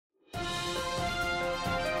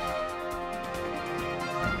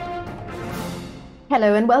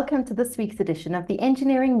Hello and welcome to this week's edition of the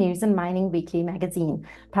Engineering News and Mining Weekly magazine,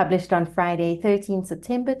 published on Friday, 13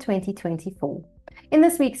 September 2024. In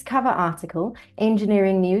this week's cover article,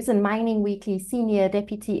 Engineering News and Mining Weekly Senior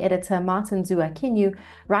Deputy Editor Martin Zuakinyu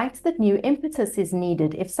writes that new impetus is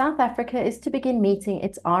needed if South Africa is to begin meeting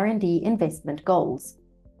its R&D investment goals.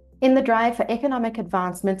 In the drive for economic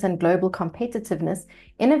advancement and global competitiveness,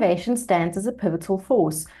 innovation stands as a pivotal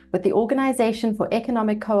force, with the Organization for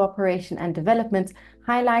Economic Cooperation and Development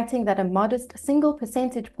highlighting that a modest single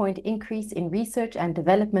percentage point increase in research and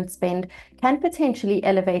development spend can potentially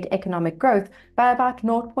elevate economic growth by about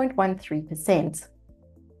 0.13%.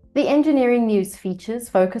 The Engineering News features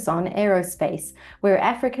focus on aerospace, where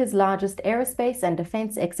Africa's largest aerospace and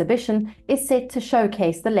defense exhibition is set to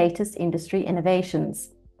showcase the latest industry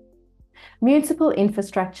innovations. Municipal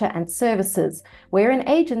infrastructure and services, where an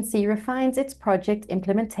agency refines its project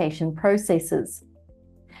implementation processes.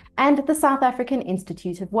 And the South African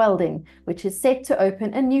Institute of Welding, which is set to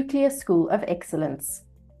open a nuclear school of excellence.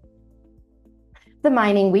 The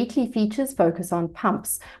Mining Weekly features focus on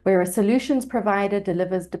pumps, where a solutions provider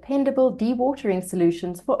delivers dependable dewatering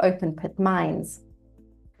solutions for open-pit mines.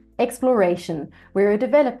 Exploration, where a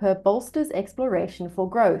developer bolsters exploration for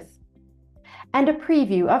growth. And a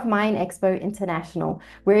preview of Mine Expo International,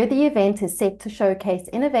 where the event is set to showcase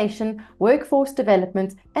innovation, workforce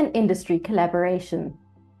development, and industry collaboration.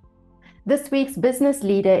 This week's business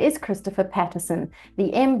leader is Christopher Patterson,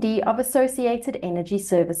 the MD of Associated Energy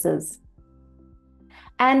Services.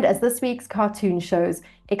 And as this week's cartoon shows,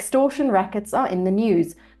 extortion rackets are in the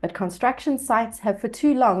news, but construction sites have for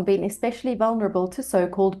too long been especially vulnerable to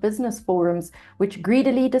so-called business forums, which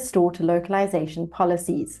greedily distort localization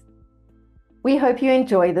policies. We hope you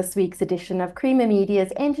enjoy this week's edition of Creamer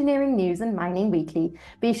Media's Engineering News and Mining Weekly.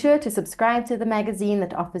 Be sure to subscribe to the magazine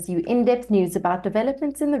that offers you in-depth news about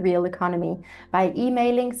developments in the real economy by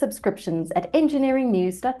emailing subscriptions at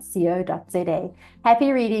engineeringnews.co.za.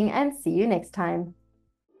 Happy reading and see you next time.